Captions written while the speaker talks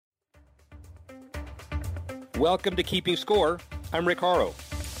Welcome to Keeping Score. I'm Rick Horrow.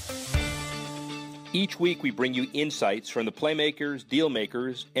 Each week we bring you insights from the playmakers, deal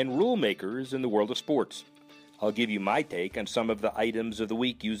makers, and rule makers in the world of sports. I'll give you my take on some of the items of the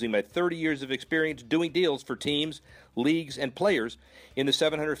week using my 30 years of experience doing deals for teams, leagues, and players in the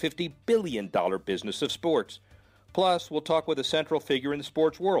 $750 billion business of sports. Plus, we'll talk with a central figure in the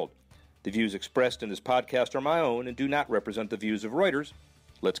sports world. The views expressed in this podcast are my own and do not represent the views of Reuters.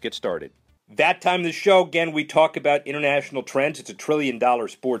 Let's get started. That time of the show, again, we talk about international trends. It's $1 trillion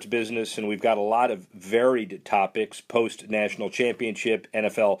sports business, and we've got a lot of varied topics, post-national championship,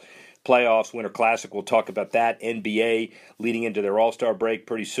 NFL playoffs, Winter Classic. We'll talk about that. NBA leading into their All-Star break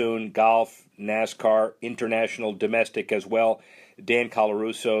pretty soon. Golf, NASCAR, international, domestic as well. Dan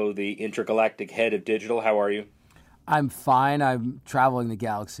Colarusso, the intergalactic head of digital. How are you? I'm fine. I'm traveling the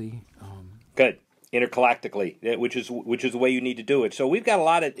galaxy. Good. Intergalactically, which is the way you need to do it. So we've got a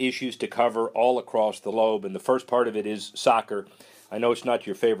lot of issues to cover all across the globe, and the first part of it is soccer. I know it's not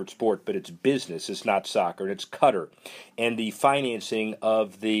your favorite sport, but it's business. It's not soccer, and it's Qatar. And the financing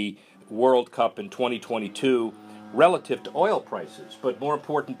of the World Cup in 2022 relative to oil prices. But more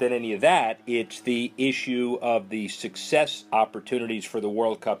important than any of that, it's the issue of the success opportunities for the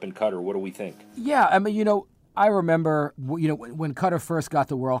World Cup in Qatar. What do we think? Yeah, I mean, I remember, when Qatar first got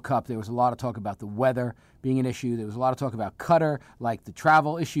the World Cup, there was a lot of talk about the weather being an issue. There was a lot of talk about Qatar, like the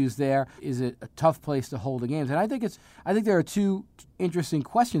travel issues there. Is it a tough place to hold the games? And I think there are two interesting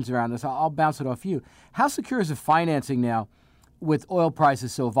questions around this. I'll bounce it off you. How secure is the financing now with oil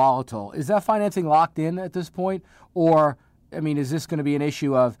prices so volatile? Is that financing locked in at this point? Or, I mean, is this going to be an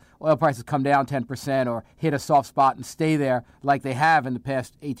issue of oil prices come down 10% or hit a soft spot and stay there like they have in the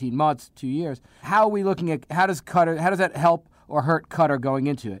past 18 months, 2 years? How are we looking at, how does that help or hurt Qatar going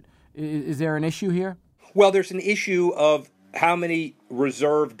into it? Is there an issue here? Well, there's an issue of how many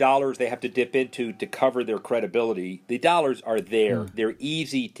reserve dollars they have to dip into to cover their credibility. The dollars are there. They're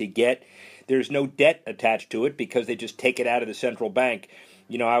easy to get. There's no debt attached to it because they just take it out of the central bank.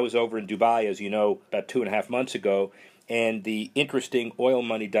 I was over in Dubai, as you know, about 2.5 months ago, and the interesting oil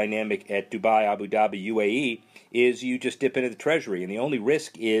money dynamic at Dubai, Abu Dhabi, UAE, is you just dip into the treasury. And the only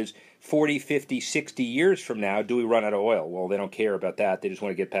risk is 40, 50, 60 years from now, do we run out of oil? Well, they don't care about that. They just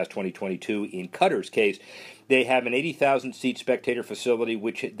want to get past 2022. In Qatar's case, they have an 80,000-seat spectator facility,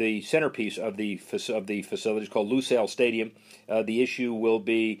 which the centerpiece of the facility is called Lusail Stadium. The issue will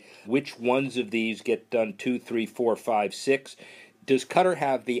be which ones of these get done 2, 3, 4, 5, 6. Does Qatar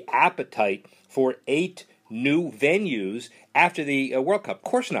have the appetite for 8 new venues after the World Cup? Of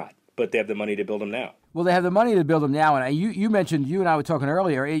course not, but they have the money to build them now. Well, they have the money to build them now, and you mentioned, you and I were talking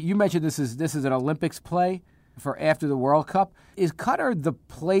earlier, you mentioned this is an Olympics play for after the World Cup. Is Qatar the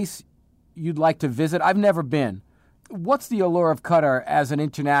place you'd like to visit? I've never been. What's the allure of Qatar as an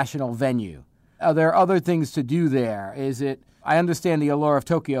international venue? Are there other things to do there? I understand the allure of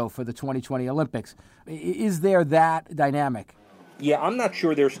Tokyo for the 2020 Olympics. Is there that dynamic? Yeah, I'm not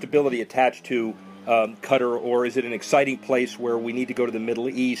sure there's stability attached to Qatar, or is it an exciting place where we need to go to the Middle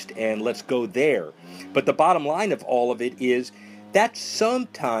East and let's go there? But the bottom line of all of it is that's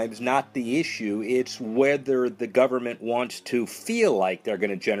sometimes not the issue. It's whether the government wants to feel like they're going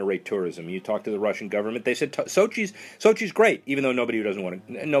to generate tourism. You talk to the Russian government, they said Sochi's great, even though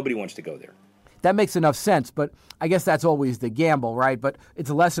nobody wants to go there. That makes enough sense, but I guess that's always the gamble, right? But it's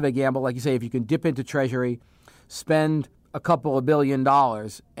less of a gamble, like you say, if you can dip into Treasury, spend a couple of $1 billion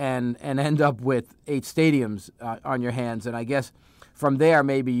and end up with 8 stadiums on your hands. And I guess from there,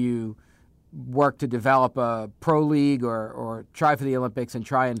 maybe you work to develop a pro league or try for the Olympics and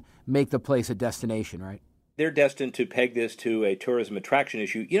try and make the place a destination, right? They're destined to peg this to a tourism attraction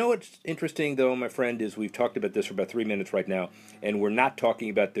issue. You know what's interesting, though, my friend, is we've talked about this for about 3 minutes right now, and we're not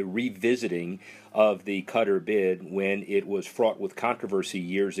talking about the revisiting of the Qatar bid when it was fraught with controversy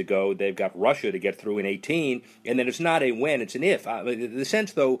years ago. They've got Russia to get through in 18, and then it's not a when, it's an if. The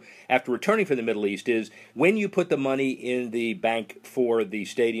sense, though, after returning from the Middle East is when you put the money in the bank for the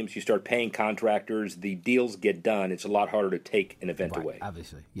stadiums, you start paying contractors, the deals get done. It's a lot harder to take an event away.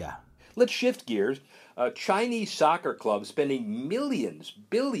 Obviously, yeah. Let's shift gears. Chinese soccer clubs spending millions,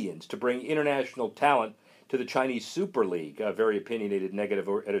 billions to bring international talent to the Chinese Super League. A very opinionated negative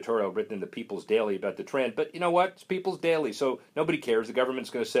editorial written in the People's Daily about the trend. But you know what? It's People's Daily, so nobody cares. The government's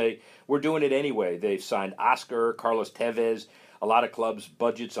going to say, we're doing it anyway. They've signed Oscar, Carlos Tevez. A lot of clubs'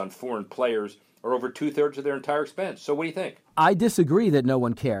 budgets on foreign players are over 2/3 of their entire expense. So what do you think? I disagree that no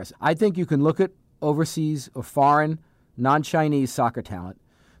one cares. I think you can look at overseas or foreign, non-Chinese soccer talent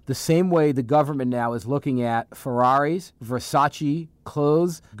the same way the government now is looking at Ferraris, Versace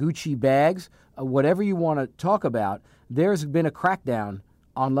clothes, Gucci bags, whatever you want to talk about. There's been a crackdown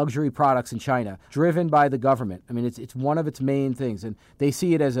on luxury products in China, driven by the government. I mean, it's one of its main things. And they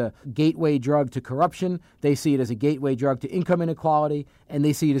see it as a gateway drug to corruption. They see it as a gateway drug to income inequality. And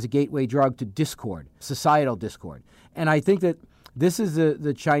they see it as a gateway drug to discord, societal discord. And I think that this is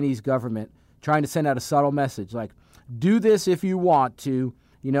the Chinese government trying to send out a subtle message like, do this if you want to,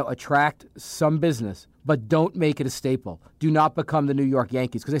 attract some business, but don't make it a staple. Do not become the New York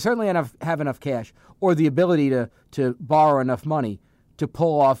Yankees, because they certainly have enough cash or the ability to borrow enough money to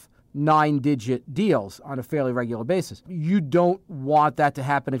pull off 9-digit deals on a fairly regular basis. You don't want that to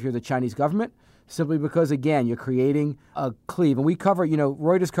happen if you're the Chinese government, simply because, again, you're creating a cleave. And we cover,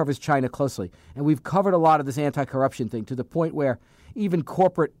 Reuters covers China closely, and we've covered a lot of this anti-corruption thing to the point where even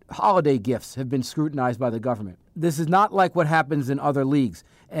corporate holiday gifts have been scrutinized by the government. This is not like what happens in other leagues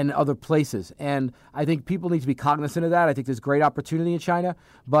and other places. And I think people need to be cognizant of that. I think there's great opportunity in China,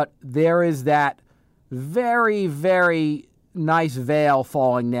 but there is that very, very nice veil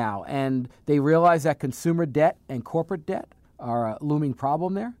falling now. And they realize that consumer debt and corporate debt are a looming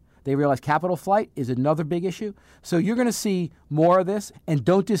problem there. They realize capital flight is another big issue. So you're going to see more of this, and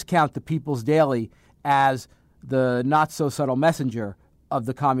don't discount the People's Daily as the not-so-subtle messenger of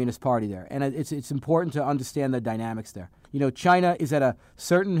the Communist Party there. And it's important to understand the dynamics there. China is at a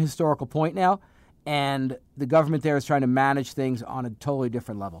certain historical point now, and the government there is trying to manage things on a totally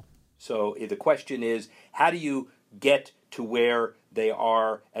different level. So the question is, how do you get to where they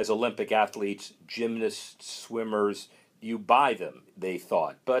are as Olympic athletes, gymnasts, swimmers? You buy them, they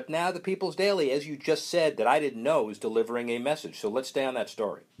thought. But now the People's Daily, as you just said, that I didn't know, is delivering a message. So let's stay on that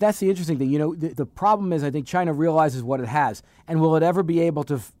story. That's the interesting thing. The problem is I think China realizes what it has. And will it ever be able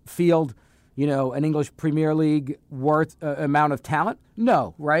to field, an English Premier League worth amount of talent?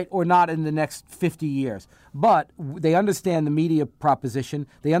 No, right? Or not in the next 50 years. But they understand the media proposition.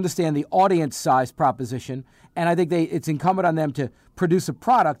 They understand the audience size proposition. And I think it's incumbent on them to produce a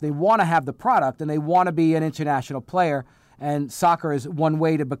product. They want to have the product, and they want to be an international player. And soccer is one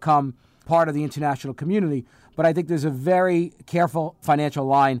way to become part of the international community. But I think there's a very careful financial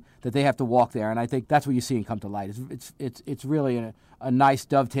line that they have to walk there. And I think that's what you're seeing come to light. It's really a nice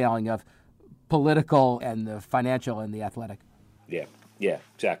dovetailing of political and the financial and the athletic. Yeah,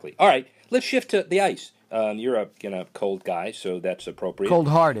 exactly. All right, let's shift to the ice. You're a cold guy, so that's appropriate.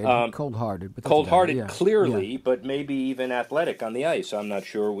 Cold-hearted. But cold-hearted, clearly, but maybe even athletic on the ice. I'm not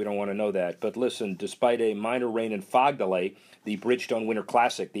sure. We don't want to know that. But listen, despite a minor rain and fog delay, the Bridgestone Winter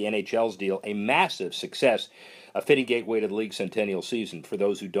Classic, the NHL's deal, a massive success, a fitting gateway to the league's centennial season. For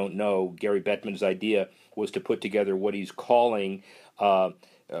those who don't know, Gary Bettman's idea was to put together what he's calling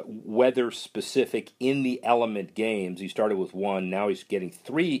weather-specific in-the-element games. He started with one. Now he's getting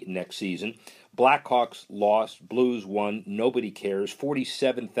 3 next season. Blackhawks lost, Blues won, nobody cares,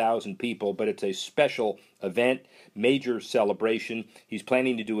 47,000 people, but it's a special event, major celebration. He's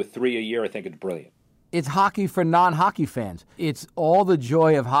planning to do a 3 a year. I think it's brilliant. It's hockey for non-hockey fans. It's all the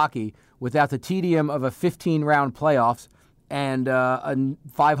joy of hockey without the tedium of a 15-round playoffs and a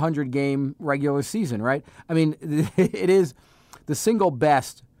 500-game regular season, right? I mean, it is the single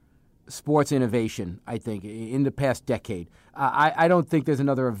best sports innovation, I think, in the past decade. I don't think there's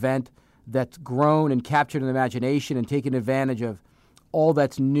another event that's grown and captured an imagination and taken advantage of all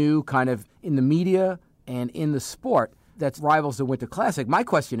that's new kind of in the media and in the sport that rivals the Winter Classic. My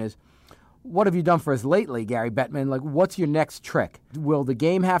question is, what have you done for us lately, Gary Bettman? Like, what's your next trick? Will the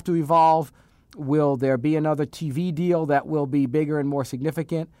game have to evolve? Will there be another TV deal that will be bigger and more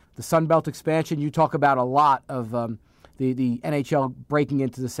significant? The Sun Belt expansion, you talk about a lot of the NHL breaking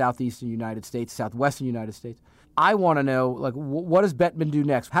into the southeastern United States, southwestern United States. I want to know, like, what does Bettman do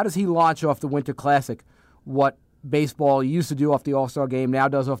next? How does he launch off the Winter Classic what baseball used to do off the All-Star Game, now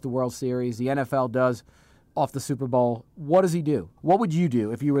does off the World Series, the NFL does off the Super Bowl? What does he do? What would you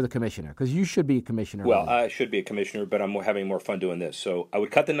do if you were the commissioner? Because you should be a commissioner. Well, I should be a commissioner, but I'm having more fun doing this. So I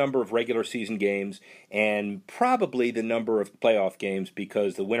would cut the number of regular season games and probably the number of playoff games,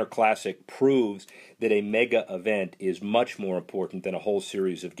 because the Winter Classic proves that a mega event is much more important than a whole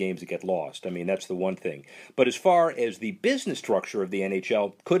series of games that get lost. I mean, that's the one thing. But as far as the business structure of the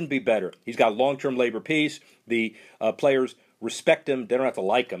NHL, couldn't be better. He's got long-term labor peace. The players respect him. They don't have to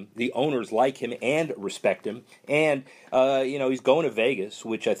like him. The owners like him and respect him. And, he's going to Vegas,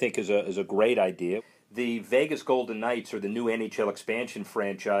 which I think is a great idea. The Vegas Golden Knights are the new NHL expansion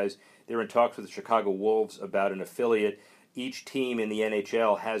franchise. They're in talks with the Chicago Wolves about an affiliate. Each team in the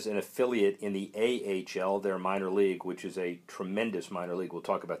NHL has an affiliate in the AHL, their minor league, which is a tremendous minor league. We'll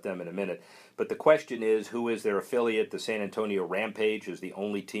talk about them in a minute. But the question is, who is their affiliate? The San Antonio Rampage is the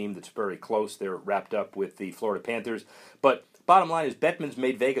only team that's very close. They're wrapped up with the Florida Panthers. But bottom line is Bettman's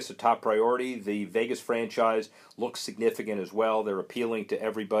made Vegas a top priority. The Vegas franchise looks significant as well. They're appealing to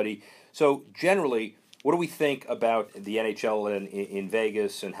everybody. So generally, what do we think about the NHL in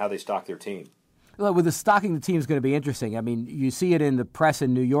Vegas and how they stock their team? Well, with the stocking the team is going to be interesting. I mean, you see it in the press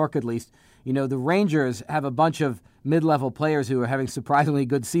in New York, at least. You know, the Rangers have a bunch of mid-level players who are having surprisingly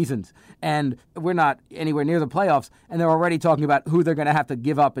good seasons, and we're not anywhere near the playoffs, and they're already talking about who they're going to have to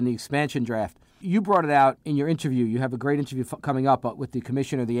give up in the expansion draft. You brought it out in your interview. You have a great interview coming up with the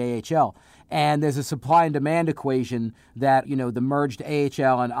commissioner of the AHL, and there's a supply and demand equation that, you know, the merged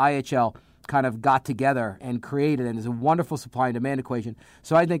AHL and IHL kind of got together and created, and there's a wonderful supply and demand equation.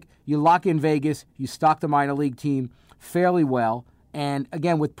 So I think you lock in Vegas, you stock the minor league team fairly well, and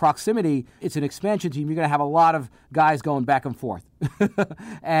again, with proximity, it's an expansion team. You're going to have a lot of guys going back and forth,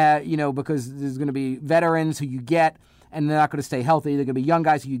 you know, because there's going to be veterans who you get, and they're not going to stay healthy. They're going to be young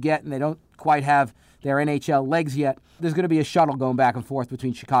guys who you get, and they don't quite have their NHL legs yet. There's going to be a shuttle going back and forth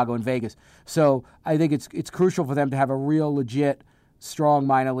between Chicago and Vegas. So I think it's crucial for them to have a real legit, strong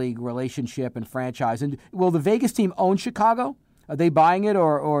minor league relationship and franchise. And will the Vegas team own Chicago? Are they buying it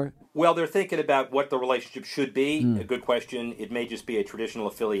or? Well, they're thinking about what the relationship should be. A good question. It may just be a traditional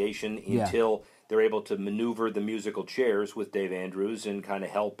affiliation until they're able to maneuver the musical chairs with Dave Andrews and kind of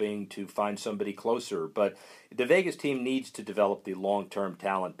helping to find somebody closer. But the Vegas team needs to develop the long-term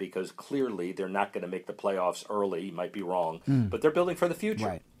talent because clearly they're not going to make the playoffs early. You might be wrong, but they're building for the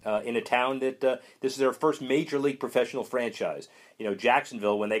future. Right. In a town that this is their first major league professional franchise. You know,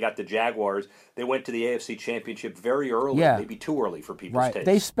 Jacksonville, when they got the Jaguars, they went to the AFC Championship very early, maybe too early for people's taste.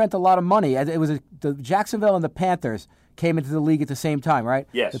 They spent a lot of money. It was the Jacksonville and the Panthers came into the league at the same time, right?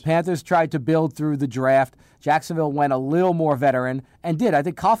 Yes. The Panthers tried to build through the draft. Jacksonville went a little more veteran and did. I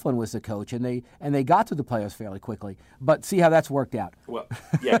think Coughlin was the coach, and they got to the playoffs fairly quickly. But see how that's worked out. Well,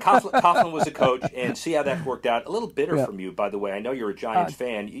 yeah, Coughlin was the coach, and see how that worked out. A little bitter from you, by the way. I know you're a Giants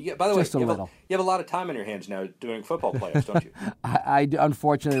fan. By the way, you have a lot of time on your hands now doing football playoffs, don't you? I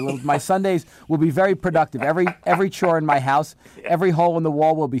unfortunately, my Sundays will be very productive. Every chore in my house, every hole in the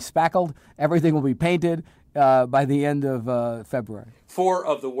wall will be spackled. Everything will be painted. By the end of February. 4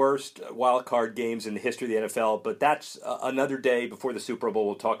 of the worst wild card games in the history of the NFL, but that's another day before the Super Bowl.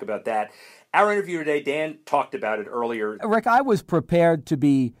 We'll talk about that. Our interview today, Dan talked about it earlier. Rick, I was prepared to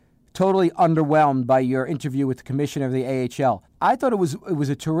be totally underwhelmed by your interview with the commissioner of the AHL. I thought it was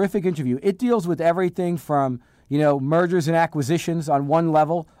a terrific interview. It deals with everything from mergers and acquisitions on one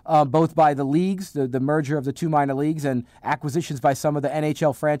level, both by the leagues, the merger of the 2 minor leagues, and acquisitions by some of the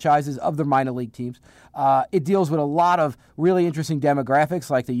NHL franchises of the minor league teams. It deals with a lot of really interesting demographics,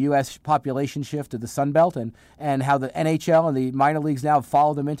 like the U.S. population shift to the Sun Belt and how the NHL and the minor leagues now have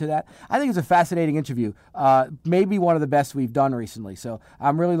followed them into that. I think it's a fascinating interview, maybe one of the best we've done recently. So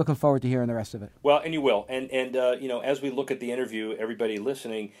I'm really looking forward to hearing the rest of it. Well, and you will. And as we look at the interview, everybody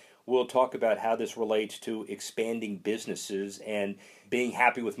listening, we'll talk about how this relates to expanding businesses and being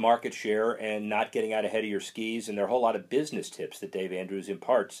happy with market share and not getting out ahead of your skis. And there are a whole lot of business tips that Dave Andrews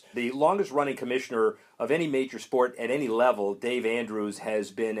imparts. The longest-running commissioner of any major sport at any level, Dave Andrews, has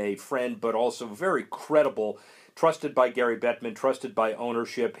been a friend but also very credible, trusted by Gary Bettman, trusted by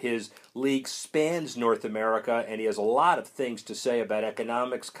ownership. His league spans North America, and he has a lot of things to say about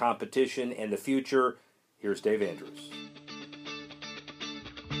economics, competition, and the future. Here's Dave Andrews.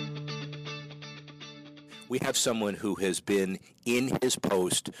 We have someone who has been in his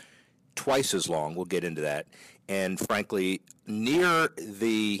post twice as long, we'll get into that, and frankly, near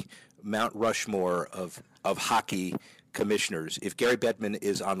the Mount Rushmore of hockey commissioners. If Gary Bettman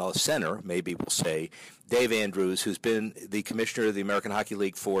is on the center, maybe we'll say, Dave Andrews, who's been the commissioner of the American Hockey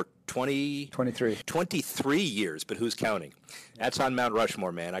League for 23 years, but who's counting? That's on Mount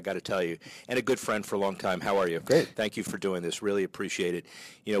Rushmore, man, I got to tell you. And a good friend for a long time. How are you? Great. Thank you for doing this. Really appreciate it.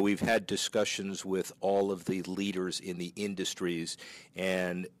 You know, we've had discussions with all of the leaders in the industries,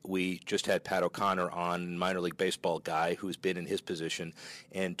 and we just had Pat O'Connor on, minor league baseball guy who's been in his position,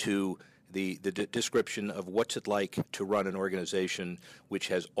 and to the description of what's it like to run an organization which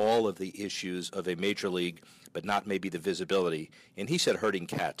has all of the issues of a major league, but not maybe the visibility. And he said herding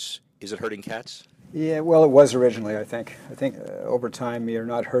cats. Is it herding cats? Yeah, well, it was originally, I think. Over time, you're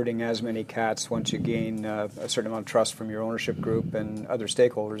not herding as many cats once you gain a certain amount of trust from your ownership group and other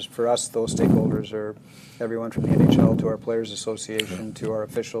stakeholders. For us, those stakeholders are everyone from the NHL to our Players Association to our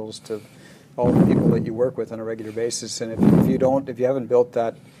officials to all the people that you work with on a regular basis. And if you haven't built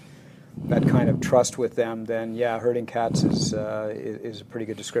that kind of trust with them, then herding cats is a pretty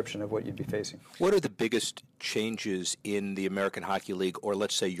good description of what you'd be facing. What are the biggest changes in the American Hockey League, or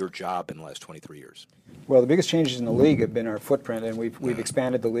let's say your job, in the last 23 years? Well, the biggest changes in the league have been our footprint, and we've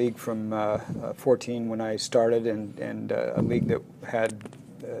expanded the league from 14 when I started, and a league that had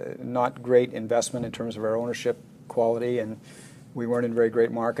not great investment in terms of our ownership quality, and we weren't in very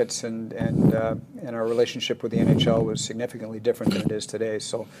great markets, and our relationship with the NHL was significantly different than it is today.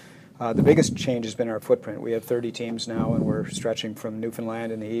 So the biggest change has been our footprint. We have 30 teams now, and we're stretching from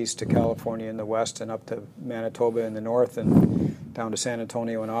Newfoundland in the east to California in the west and up to Manitoba in the north and down to San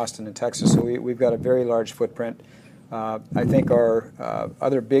Antonio and Austin in Texas. So we've got a very large footprint. I think our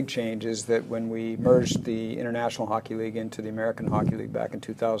other big change is that when we merged the International Hockey League into the American Hockey League back in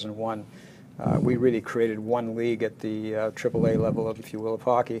 2001, we really created one league at the AAA level, if you will, of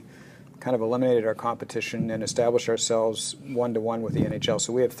hockey, kind of eliminated our competition and established ourselves one-to-one with the NHL.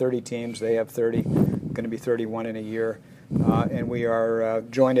 So we have 30 teams, they have 30, going to be 31 in a year. And we are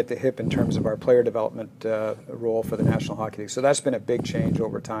joined at the hip in terms of our player development role for the National Hockey League. So that's been a big change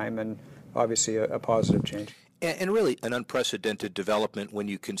over time, and obviously a positive change. And really an unprecedented development when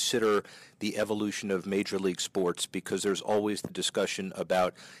you consider the evolution of Major League sports, because there's always the discussion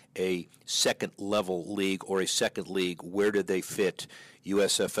about a second-level league or a second league. Where did they fit?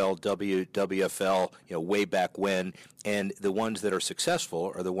 USFL, WWFL, way back when. And the ones that are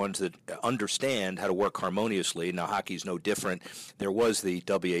successful are the ones that understand how to work harmoniously. Now, hockey's no different. There was the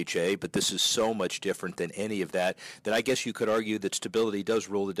WHA, but this is so much different than any of that, that I guess you could argue that stability does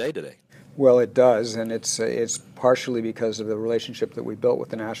rule the day today. Well, it does, and it's partially because of the relationship that we built with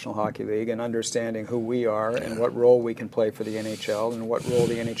the National Hockey League and understanding who we are and what role we can play for the NHL and what role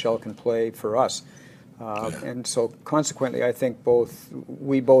the NHL can play for us. And so consequently, I think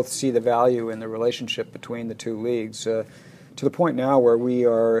we both see the value in the relationship between the two leagues to the point now where we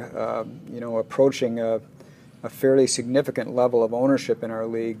are approaching a fairly significant level of ownership in our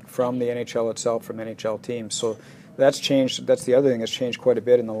league from the NHL itself, from NHL teams. So that's changed. That's the other thing that's changed quite a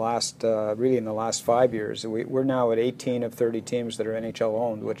bit in the last 5 years. We're now at 18 of 30 teams that are NHL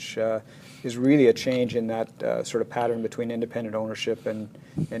owned, which is really a change in that sort of pattern between independent ownership and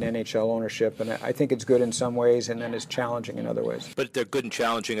NHL ownership. And I think it's good in some ways, and then it's challenging in other ways. But they're good and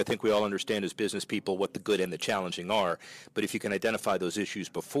challenging. I think we all understand as business people what the good and the challenging are. But if you can identify those issues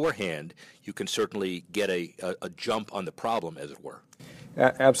beforehand, you can certainly get a jump on the problem, as it were.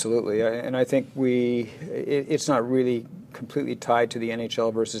 Absolutely, and I think it's not really completely tied to the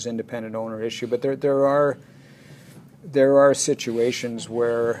NHL versus independent owner issue, but there are situations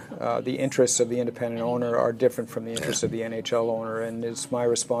where the interests of the independent owner are different from the interests of the NHL owner, and it's my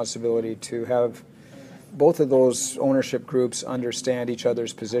responsibility to have both of those ownership groups understand each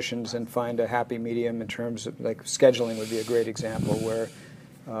other's positions and find a happy medium in terms of, like, scheduling would be a great example where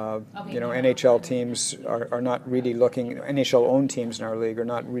NHL teams are not really looking, NHL-owned teams in our league are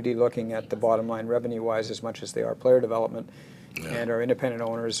not really looking at the bottom line revenue-wise as much as they are player development. Yeah. And our independent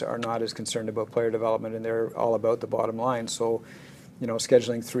owners are not as concerned about player development, and they're all about the bottom line. So,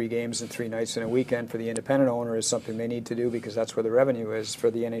 scheduling 3 games and 3 nights in a weekend for the independent owner is something they need to do because that's where the revenue is.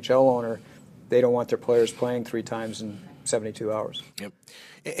 For the NHL owner, they don't want their players playing 3 times in 72 hours. Yep.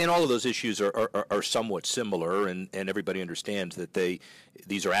 And all of those issues are somewhat similar, and everybody understands that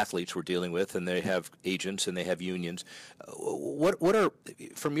these are athletes we're dealing with, and they have agents and they have unions. What are,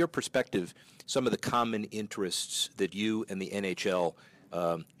 from your perspective, some of the common interests that you and the NHL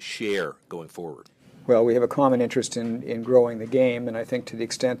share going forward? Well, we have a common interest in growing the game, and I think to the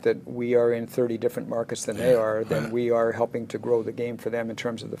extent that we are in 30 different markets than they are, then we are helping to grow the game for them in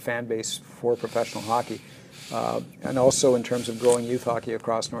terms of the fan base for professional hockey. And also in terms of growing youth hockey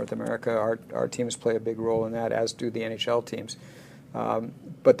across North America, our teams play a big role in that, as do the NHL teams.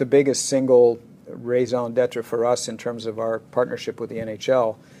 But the biggest single raison d'etre for us in terms of our partnership with the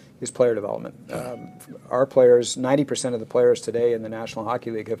NHL is player development. Our players, 90% of the players today in the National Hockey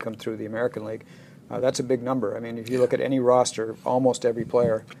League have come through the American League. That's a big number. I mean, if you look at any roster, almost every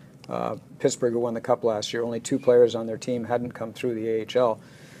player, Pittsburgh, who won the Cup last year, only 2 players on their team hadn't come through the AHL.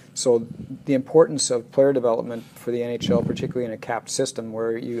 So the importance of player development for the NHL, particularly in a capped system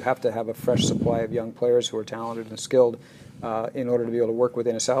where you have to have a fresh supply of young players who are talented and skilled in order to be able to work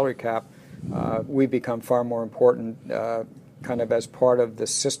within a salary cap, we've become far more important kind of as part of the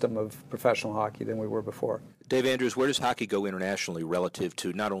system of professional hockey than we were before. Dave Andrews, where does hockey go internationally relative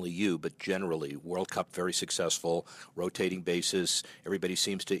to not only you, but generally? World Cup, very successful, rotating basis, everybody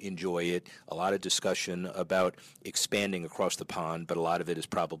seems to enjoy it, a lot of discussion about expanding across the pond, but a lot of it is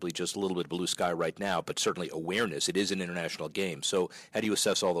probably just a little bit blue sky right now, but certainly awareness. It is an international game. So how do you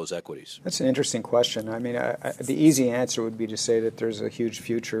assess all those equities? That's an interesting question. I mean, the easy answer would be to say that there's a huge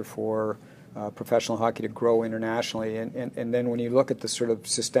future for professional hockey to grow internationally. And then when you look at the sort of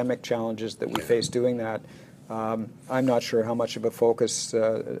systemic challenges that we face doing that, I'm not sure how much of a focus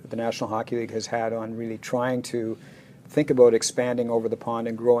the National Hockey League has had on really trying to think about expanding over the pond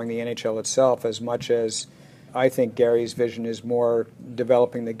and growing the NHL itself, as much as I think Gary's vision is more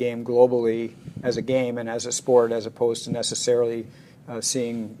developing the game globally as a game and as a sport, as opposed to necessarily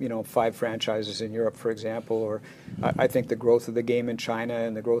seeing 5 franchises in Europe, for example. Or I think the growth of the game in China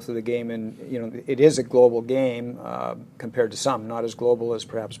and the growth of the game in it is a global game compared to some, not as global as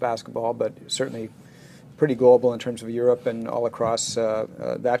perhaps basketball, but certainly pretty global in terms of Europe and all across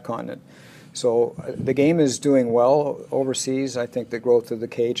that continent. So the game is doing well overseas. I think the growth of the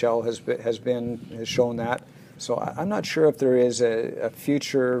KHL has shown that. So I'm not sure if there is a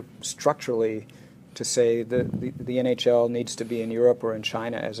future structurally to say that the NHL needs to be in Europe or in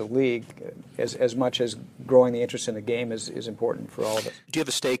China as a league, as much as growing the interest in the game is important for all of us. Do you have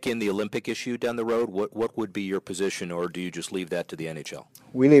a stake in the Olympic issue down the road? What would be your position, or do you just leave that to the NHL?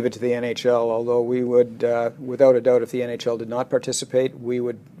 We leave it to the NHL, although we would, without a doubt, if the NHL did not participate, we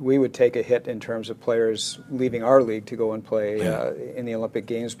would take a hit in terms of players leaving our league to go and play in the Olympic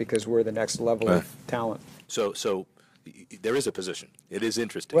Games, because we're the next level of talent. So there is a position. It is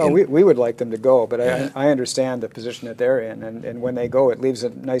interesting. Well, we would like them to go, but I understand the position that they're in. And when they go, it leaves a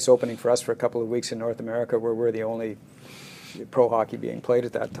nice opening for us for a couple of weeks in North America, where we're the only pro hockey being played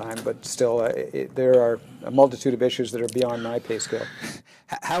at that time. But still, there are a multitude of issues that are beyond my pay scale.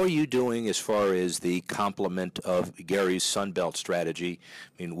 How are you doing as far as the complement of Gary's Sunbelt strategy?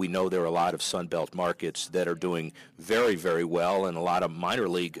 I mean, we know there are a lot of Sunbelt markets that are doing very, very well, and a lot of minor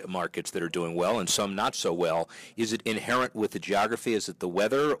league markets that are doing well, and some not so well. Is it inherent with the geography? Is it the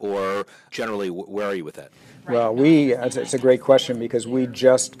weather, or generally, where are you with that? Well, it's a great question, because we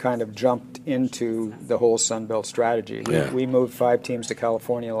just kind of jumped into the whole Sunbelt strategy. We moved 5 teams to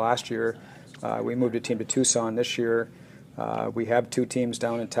California last year. We moved a team to Tucson this year. We have 2 teams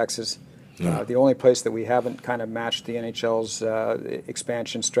down in Texas. The only place that we haven't kind of matched the NHL's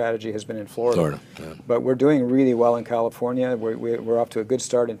expansion strategy has been in Florida. But we're doing really well in California. We're off to a good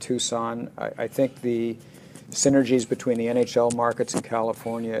start in Tucson. I think the synergies between the NHL markets in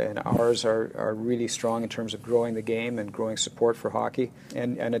California and ours are really strong in terms of growing the game and growing support for hockey.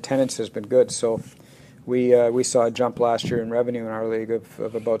 And attendance has been good. So we saw a jump last year in revenue in our league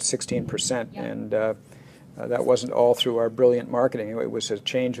of about 16%. And that wasn't all through our brilliant marketing. It was a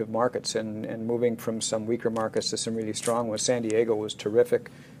change of markets and moving from some weaker markets to some really strong ones. San Diego was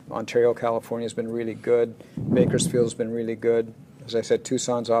terrific. Ontario, California has been really good. Bakersfield's been really good. As I said,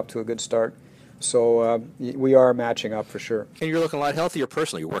 Tucson's off to a good start. So we are matching up for sure. And you're looking a lot healthier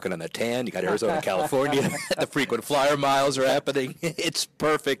personally. You're working on the tan. You got Arizona and California. The frequent flyer miles are happening. It's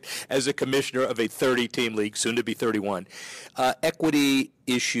perfect as a commissioner of a 30-team league, soon to be 31. Equity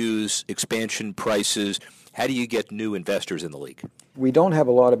issues, expansion prices. How do you get new investors in the league? We don't have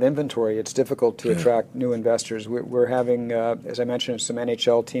a lot of inventory. It's difficult to attract new investors. We're having, as I mentioned, some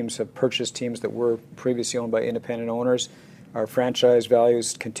NHL teams have purchased teams that were previously owned by independent owners. Our franchise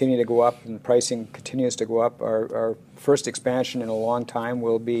values continue to go up and pricing continues to go up. Our first expansion in a long time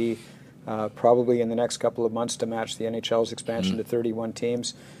will be probably in the next couple of months to match the NHL's expansion to 31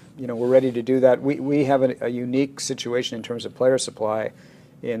 teams. We're ready to do that. We have a unique situation in terms of player supply,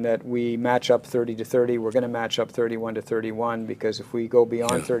 in that we match up 30 to 30. We're going to match up 31 to 31, because if we go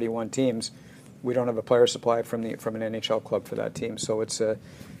beyond 31 teams, we don't have a player supply from an NHL club for that team. So it's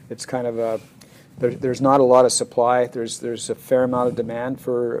kind of a there's not a lot of supply. There's a fair amount of demand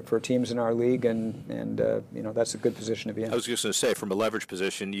for teams in our league, and that's a good position to be in. I was just going to say, from a leverage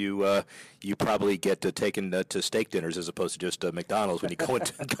position, you probably get taken to steak dinners as opposed to just McDonald's when you go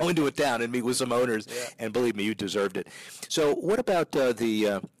into a town and meet with some owners. Yeah. And believe me, you deserved it. So, what about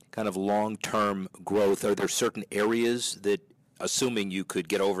the kind of long-term growth? Are there certain areas that, assuming you could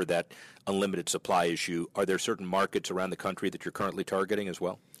get over that unlimited supply issue, are there certain markets around the country that you're currently targeting as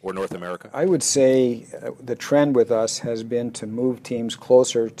well, or North America? I would say the trend with us has been to move teams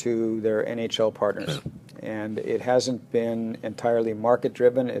closer to their NHL partners. And it hasn't been entirely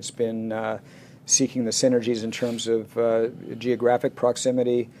market-driven. It's been seeking the synergies in terms of geographic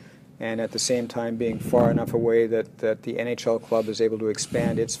proximity, and at the same time being far enough away that the NHL club is able to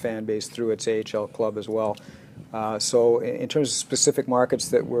expand its fan base through its AHL club as well. So in terms of specific markets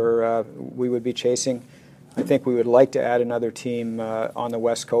that we would be chasing, I think we would like to add another team on the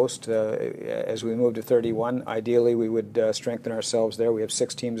West Coast as we move to 31. Ideally, we would strengthen ourselves there. We have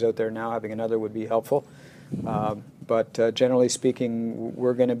 6 teams out there now. Having another would be helpful. But generally speaking,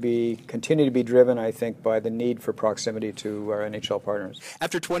 we're going to continue to be driven, I think, by the need for proximity to our NHL partners.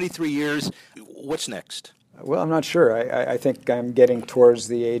 After 23 years, what's next? Well, I'm not sure. I think I'm getting towards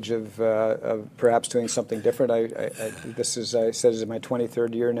the age of perhaps doing something different. This is, I said, is my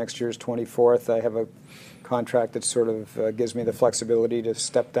 23rd year. Next year's 24th. I have a contract that sort of gives me the flexibility to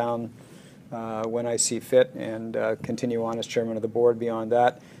step down when I see fit and continue on as chairman of the board beyond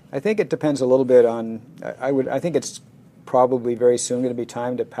that. I think it depends a little bit on. I think it's probably very soon going to be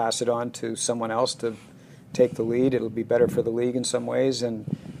time to pass it on to someone else to take the lead. It'll be better for the league in some ways, and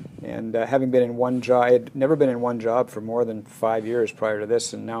having been in one job, I'd never been in one job for more than 5 years prior to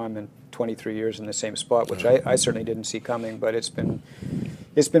this, and now I'm in 23 years in the same spot, which I certainly didn't see coming. But it's been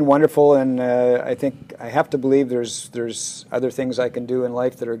wonderful, and I think I have to believe there's other things I can do in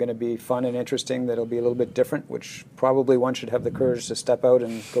life that are going to be fun and interesting that'll be a little bit different, which probably one should have the courage to step out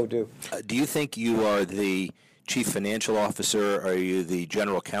and go do. Do you think you are the chief financial officer? Are you the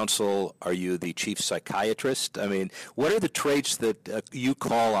general counsel? Are you the chief psychiatrist? I mean, what are the traits that you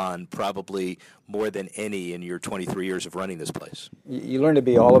call on probably more than any in your 23 years of running this place? You learn to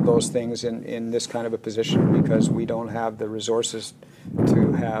be all of those things in this kind of a position because we don't have the resources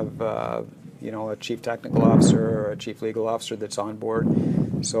to have a chief technical officer or a chief legal officer that's on board.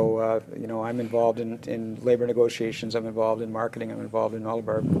 So, I'm involved in labor negotiations. I'm involved in marketing. I'm involved in all of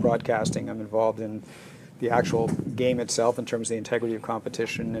our broadcasting. I'm involved in the actual game itself in terms of the integrity of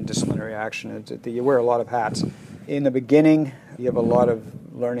competition and disciplinary action. You wear a lot of hats. In the beginning, you have a lot of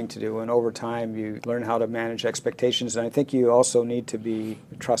learning to do, and over time you learn how to manage expectations, and I think you also need to be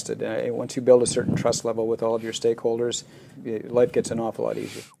trusted. Once you build a certain trust level with all of your stakeholders, life gets an awful lot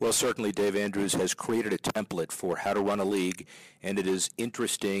easier. Well, certainly Dave Andrews has created a template for how to run a league, and it is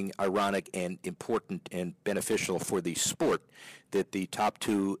interesting, ironic, and important and beneficial for the sport that the top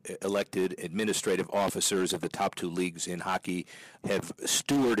two elected administrative officers of the top two leagues in hockey have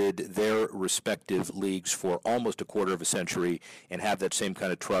stewarded their respective leagues for almost a quarter of a century and have that same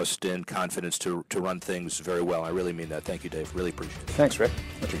kind of trust and confidence to run things very well. I really mean that. Thank you, Dave. Really appreciate it. Thanks, Rick.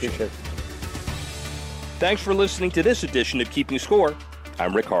 Much appreciated. Thanks for listening to this edition of Keeping Score.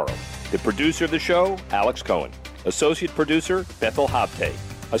 I'm Rick Harrow. The producer of the show, Alex Cohen. Associate producer, Bethel Habte.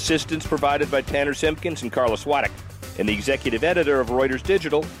 Assistance provided by Tanner Simpkins and Carlos Waddick. And the executive editor of Reuters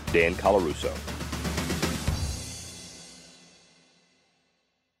Digital, Dan Colarusso.